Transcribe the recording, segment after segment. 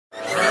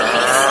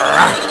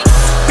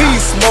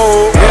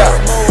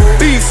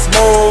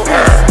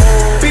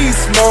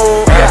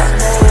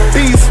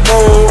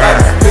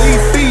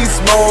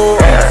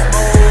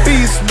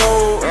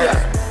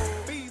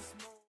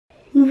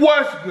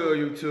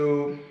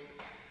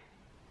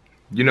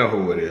You know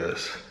who it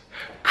is.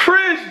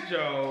 Chris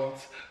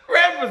Jones,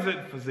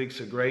 represent Physiques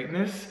of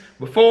Greatness.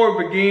 Before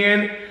we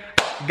begin,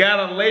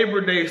 got a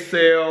Labor Day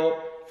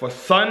sale for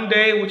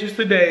Sunday, which is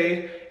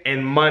today,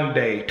 and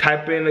Monday.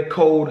 Type in the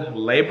code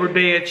Labor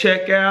Day at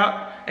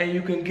checkout, and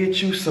you can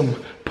get you some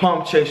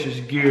Pump Chasers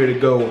gear to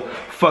go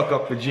fuck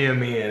up the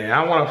gym in. And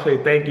I want to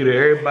say thank you to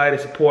everybody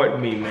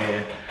supporting me,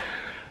 man.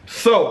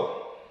 So,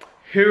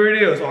 here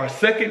it is, our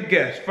second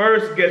guest.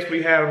 First guest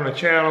we had on the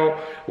channel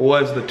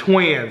was the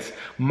twins,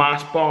 my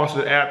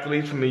sponsored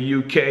athletes from the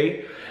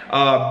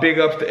UK. Big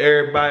ups to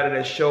everybody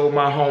that showed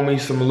my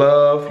homies some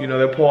love. You know,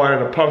 they're part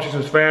of the Pump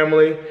Chasers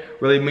family.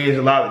 Really means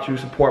a lot that you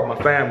support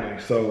my family.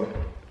 So,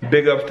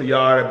 big ups to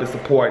y'all that been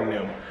supporting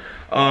them.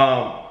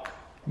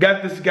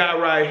 Got this guy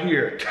right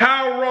here,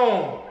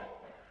 Tyrone,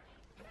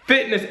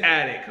 fitness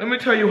addict. Let me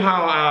tell you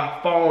how I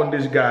found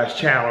this guy's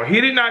channel. He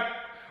did not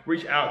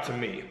reach out to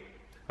me.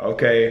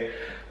 Okay,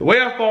 the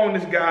way I found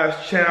this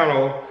guy's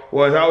channel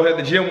was I was at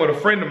the gym with a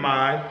friend of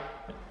mine,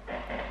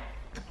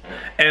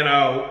 and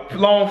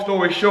long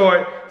story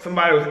short,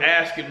 somebody was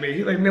asking me,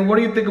 he's like, man, what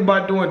do you think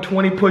about doing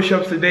 20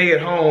 push-ups a day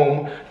at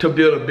home to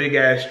build a big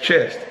ass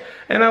chest?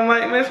 And I'm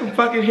like, man, some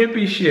fucking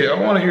hippie shit. I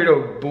don't want to hear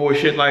no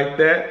bullshit like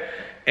that.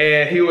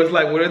 And he was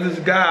like, well, there's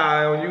this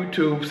guy on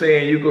YouTube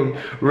saying you can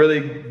really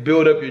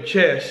build up your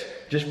chest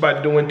just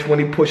by doing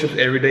 20 push-ups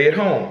every day at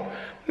home.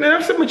 Man,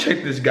 I'm gonna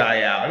check this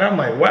guy out. And I'm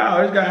like,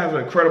 wow, this guy has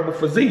an incredible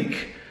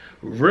physique.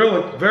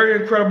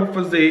 Very incredible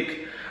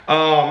physique.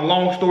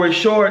 Long story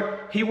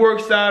short, he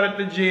works out at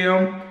the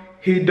gym.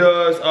 He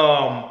does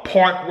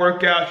park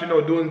workouts, you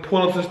know, doing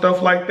pull-ups and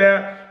stuff like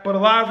that. But a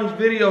lot of his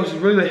videos is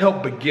really to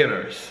help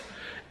beginners.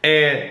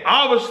 And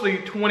obviously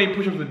 20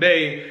 push-ups a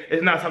day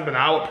is not something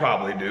I would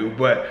probably do.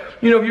 But,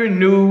 you know, if you're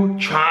new,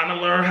 trying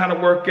to learn how to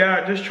work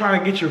out, just trying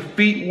to get your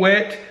feet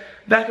wet,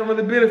 that can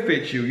really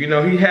benefit you. You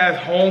know, he has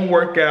home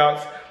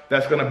workouts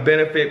that's gonna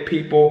benefit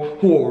people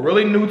who are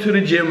really new to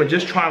the gym and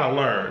just trying to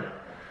learn.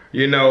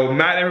 You know,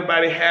 not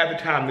everybody has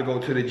the time to go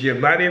to the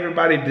gym. Not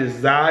everybody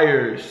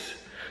desires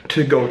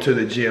to go to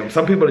the gym.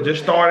 Some people are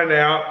just starting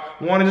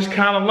out, wanna just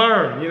kind of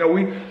learn. You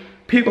know,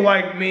 people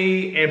like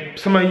me and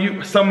some of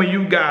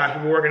you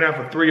guys who are working out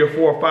for 3 or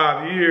 4 or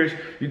 5 years,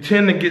 you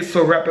tend to get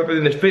so wrapped up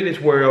in this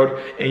fitness world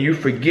and you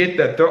forget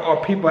that there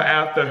are people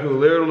out there who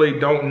literally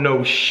don't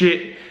know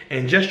shit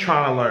and just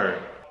trying to learn.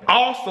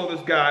 Also,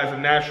 this guy is a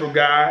natural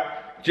guy.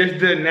 Just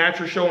did a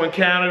natural show in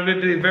Canada,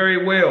 did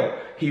very well.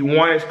 He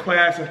won his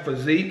class in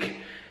physique.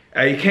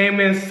 He came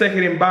in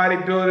second in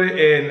bodybuilding,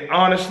 and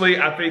honestly,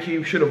 I think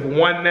he should have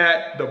won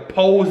that. The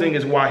posing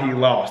is why he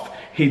lost.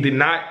 He did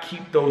not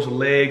keep those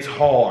legs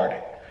hard.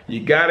 You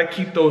gotta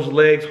keep those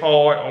legs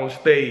hard on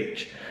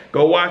stage.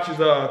 Go watch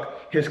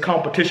his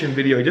competition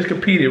video. He just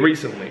competed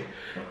recently.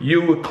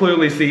 You would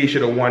clearly see he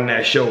should have won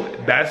that show.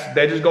 That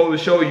just goes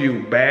to show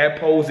you, bad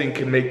posing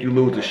can make you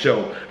lose a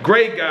show.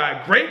 Great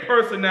guy, great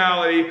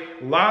personality,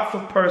 lots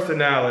of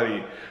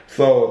personality.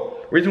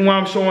 So, reason why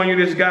I'm showing you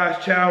this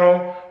guy's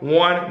channel,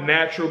 one,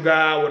 natural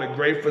guy with a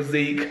great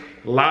physique,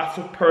 lots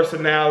of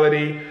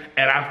personality,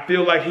 and I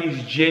feel like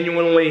he's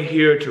genuinely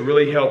here to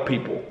really help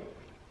people.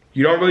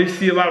 You don't really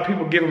see a lot of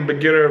people giving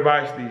beginner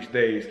advice these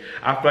days.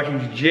 I feel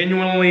like he's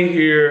genuinely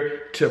here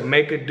to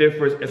make a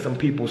difference in some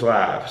people's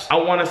lives. I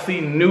want to see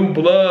new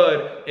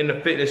blood in the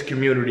fitness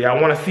community. I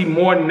want to see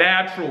more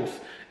naturals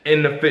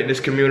in the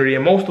fitness community.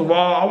 And most of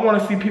all, I want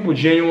to see people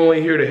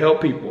genuinely here to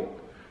help people.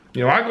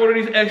 You know, I go to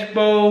these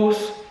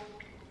expos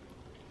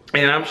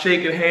and I'm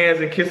shaking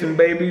hands and kissing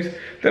babies.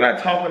 They're not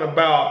talking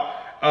about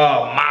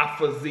my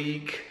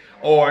physique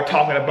or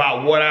talking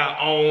about what I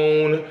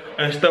own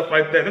and stuff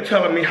like that. They're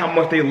telling me how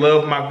much they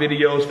love my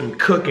videos from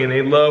cooking.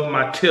 They love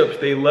my tips.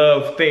 They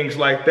love things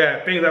like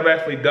that. Things I've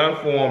actually done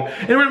for them.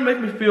 And it really makes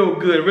me feel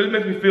good. It really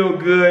makes me feel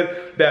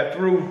good that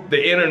through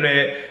the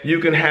internet, you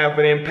can have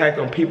an impact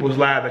on people's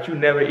lives that you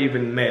never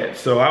even met.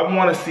 So I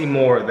want to see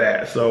more of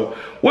that. So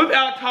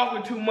without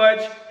talking too much,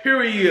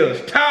 here he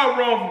is,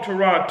 Tyrone from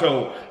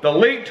Toronto. The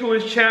link to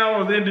his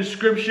channel is in the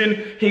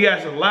description. He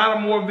has a lot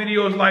of more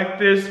videos like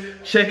this.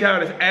 Check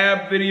out his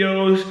ab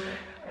videos.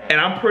 And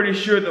I'm pretty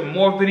sure the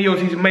more videos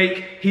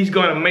he's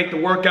gonna make the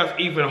workouts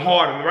even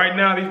harder. Right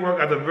now, these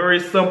workouts are very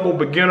simple,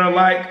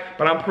 beginner-like,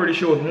 but I'm pretty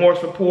sure with more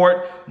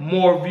support,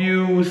 more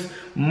views,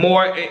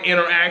 more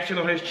interaction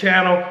on his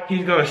channel,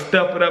 he's gonna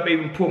step it up,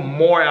 even put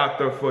more out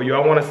there for you.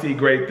 I wanna see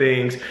great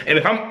things. And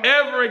if I'm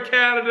ever in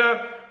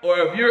Canada, or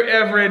if you're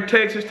ever in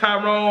Texas,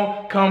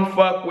 Tyrone, come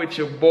fuck with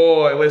your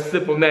boy. Let's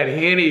sip on that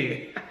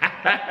Henny.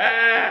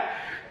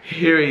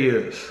 Here he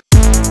is.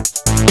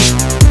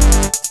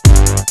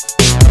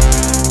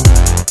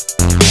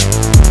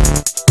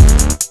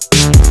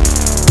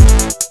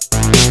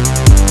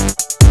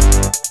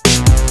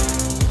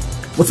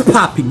 What's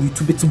poppin',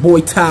 YouTube? It's your boy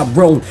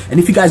Tyrone, and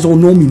if you guys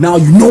don't know me now,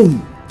 you know me.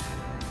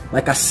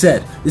 Like I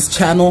said, this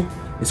channel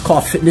is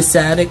called Fitness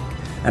Addict,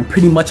 and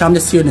pretty much I'm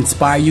just here to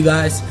inspire you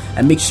guys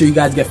and make sure you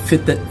guys get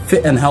fit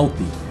and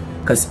healthy.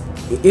 Cause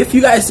if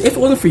it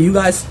wasn't for you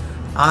guys,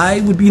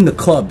 I would be in the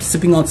club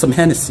sipping on some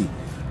Hennessy,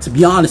 to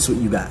be honest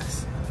with you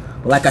guys.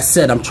 But like I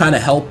said, I'm trying to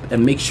help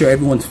and make sure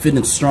everyone's fit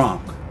and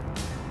strong.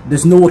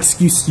 There's no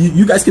excuse.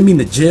 You guys can be in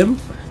the gym,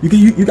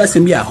 you guys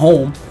can be at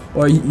home,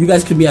 or you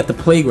guys can be at the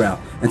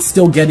playground and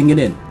still getting it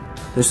in.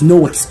 There's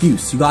no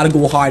excuse. You gotta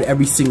go hard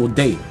every single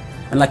day.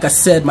 And like I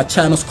said, my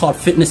channel's called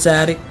Fitness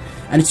Addict,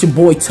 and it's your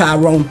boy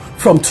Tyrone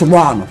from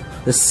Toronto,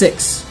 the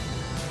 6th.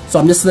 So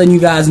I'm just letting you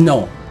guys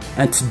know.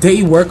 And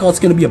today workout's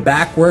gonna be a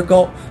back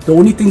workout. The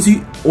only things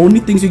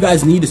you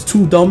guys need is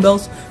 2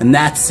 dumbbells, and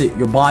that's it.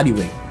 Your body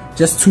weight,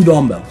 just 2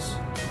 dumbbells.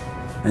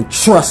 And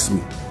trust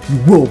me,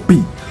 you will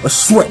be a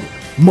shredded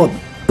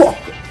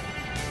motherfucker.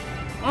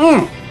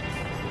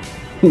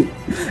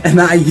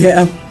 And I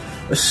am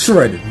a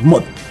shredded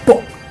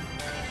motherfucker.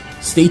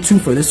 Stay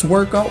tuned for this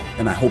workout,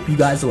 and I hope you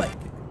guys like it.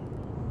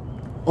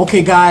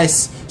 Okay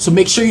guys, so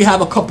make sure you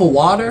have a cup of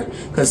water,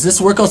 because this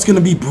workout's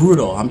gonna be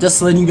brutal. I'm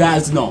just letting you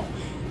guys know.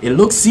 It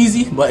looks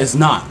easy, but it's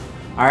not.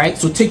 Alright,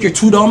 so take your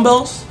 2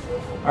 dumbbells.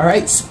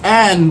 Alright,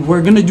 and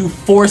we're gonna do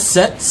 4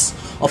 sets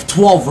of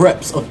 12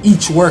 reps of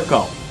each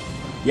workout.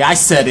 Yeah, I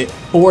said it.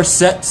 4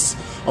 sets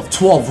of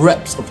 12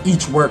 reps of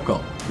each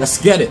workout. Let's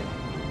get it.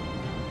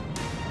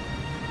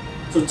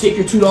 So take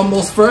your 2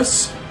 dumbbells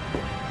first.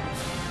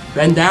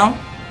 Bend down.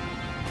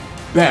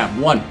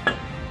 Bam. 1,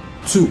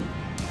 2,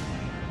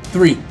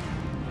 3,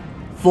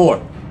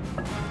 4,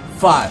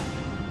 5,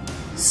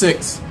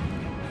 6,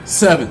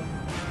 7,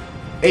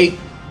 8,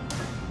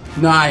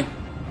 9,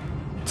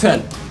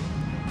 10,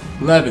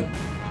 11,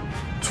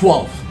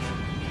 12.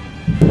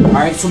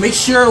 Alright, so make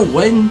sure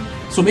when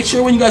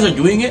you guys are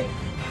doing it,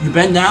 you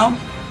bend down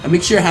and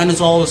make sure your hand is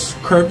always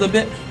curved a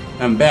bit,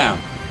 and bam.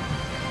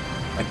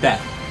 Like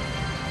that.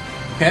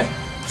 Okay?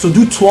 So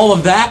do 12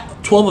 of that,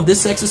 12 of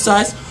this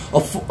exercise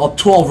of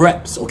 12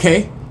 reps,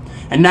 okay?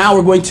 And now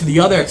we're going to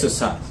the other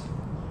exercise.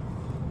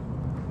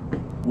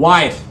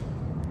 Wide.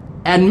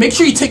 And make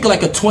sure you take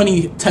like a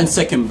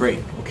 10-second break,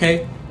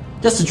 okay?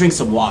 Just to drink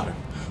some water.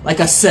 Like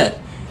I said,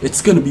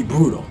 it's gonna be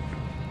brutal.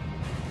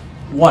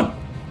 1,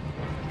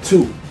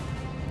 2,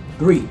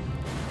 3,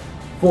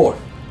 4,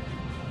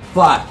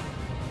 5,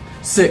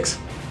 6,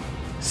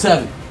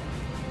 7,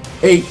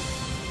 8,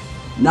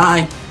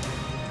 9,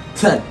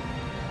 10,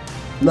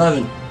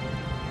 11,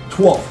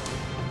 12.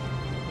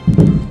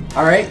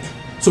 Alright?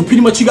 So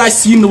pretty much you guys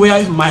seen the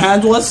way my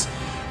hand was?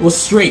 It was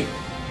straight.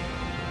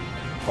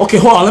 Okay,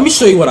 hold on, let me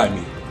show you what I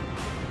mean.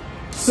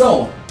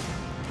 So,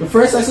 the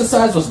first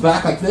exercise was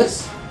back like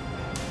this.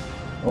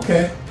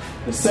 Okay?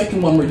 The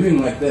second one we're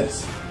doing like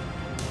this.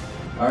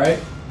 Alright?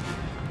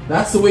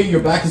 That's the way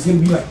your back is gonna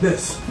be, like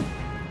this.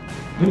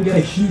 You're gonna get a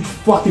huge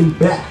fucking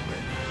back.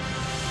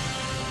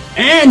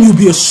 And you'll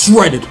be a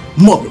shredded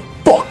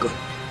motherfucker.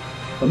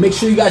 But make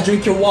sure you guys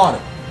drink your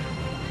water.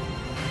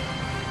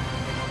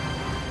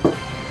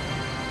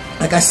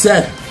 Like I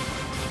said,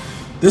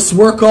 this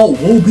workout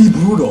will be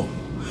brutal.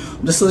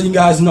 I'm just letting you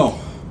guys know.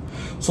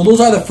 So those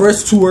are the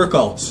first 2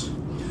 workouts.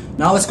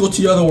 Now let's go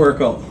to the other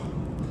workout.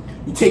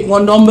 You take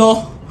 1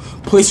 dumbbell,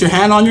 place your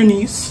hand on your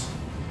knees.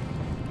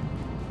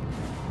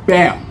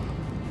 Bam.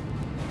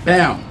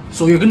 Bam.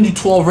 So you're going to do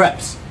 12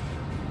 reps.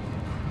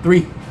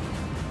 3,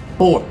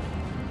 4,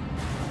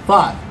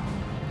 5,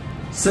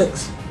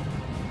 6,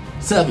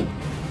 7,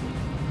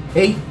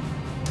 8,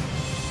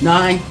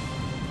 9,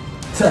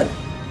 10,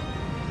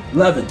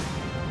 11,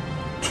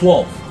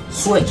 12.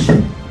 Switch.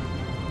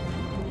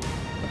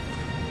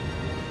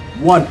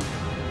 1,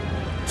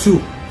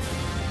 2,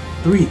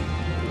 3,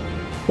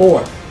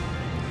 4,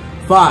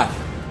 5,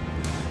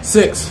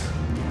 6,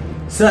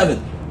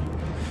 7,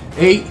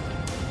 8,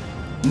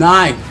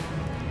 9,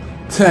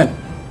 10,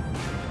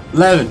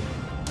 11,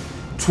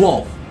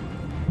 12.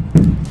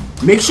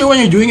 Make sure when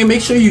you're doing it,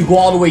 make sure you go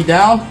all the way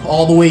down,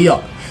 all the way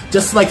up.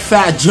 Just like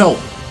Fat Joe.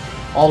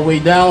 All the way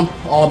down,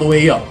 all the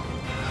way up.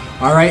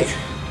 Alright?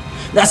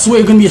 That's where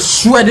you're going to be a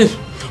shredded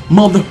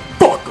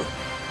motherfucker.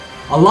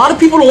 A lot of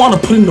people don't want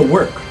to put in the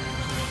work,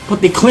 but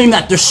they claim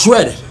that they're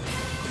shredded.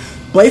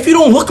 But if you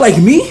don't look like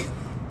me,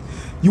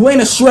 you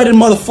ain't a shredded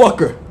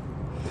motherfucker.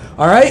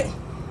 Alright?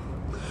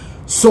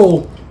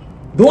 So,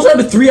 those are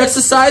the 3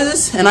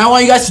 exercises, and I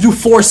want you guys to do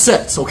 4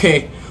 sets,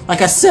 okay?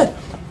 Like I said,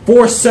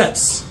 4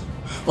 sets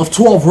of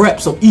 12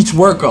 reps of each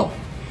workout.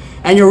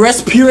 And your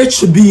rest period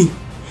should be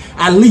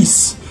at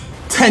least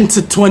 10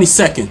 to 20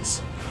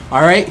 seconds.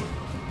 Alright?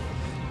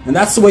 And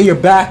that's the way your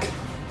back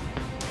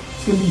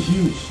is going to be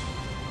huge.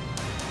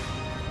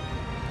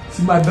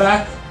 See my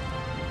back?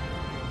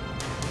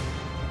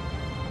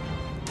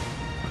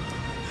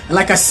 And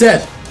like I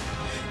said,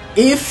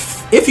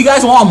 if you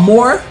guys want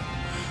more,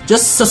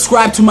 just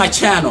subscribe to my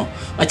channel.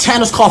 My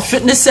channel is called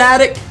Fitness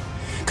Addict,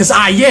 because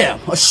I am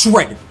a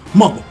shredded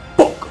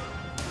motherfucker,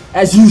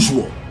 as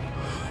usual.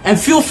 And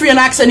feel free and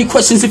ask any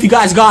questions if you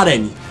guys got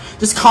any.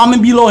 Just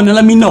comment below and then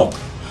let me know.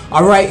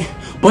 Alright?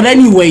 But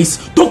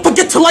anyways, don't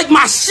forget to like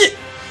my shit.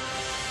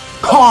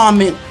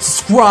 Comment,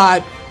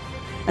 subscribe,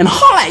 and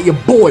holla at your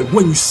boy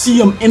when you see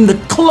him in the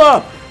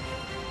club.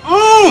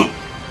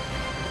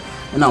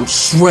 And I'm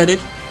shredded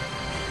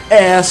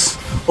as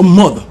a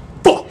motherfucker.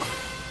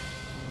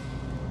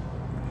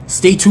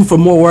 Stay tuned for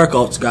more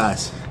workouts,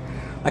 guys.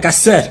 Like I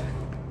said,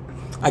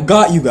 I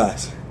got you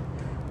guys.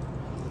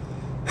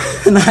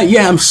 And I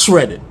am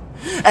shredded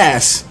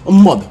as a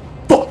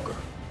motherfucker.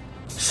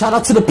 Shout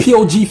out to the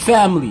POG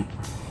family.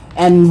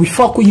 And we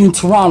fuck with you in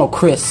Toronto,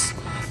 Chris.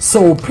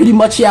 So pretty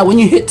much, yeah, when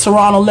you hit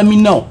Toronto, let me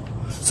know.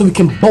 So we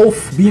can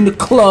both be in the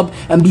club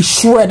and be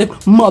shredded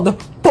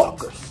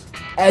motherfuckers.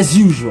 As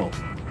usual.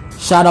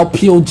 Shout out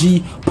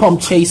POG, Pump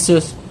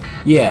Chasers.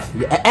 Yeah.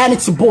 And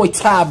it's your boy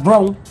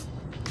Tyrone.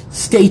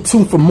 Stay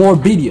tuned for more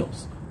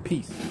videos.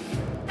 Peace.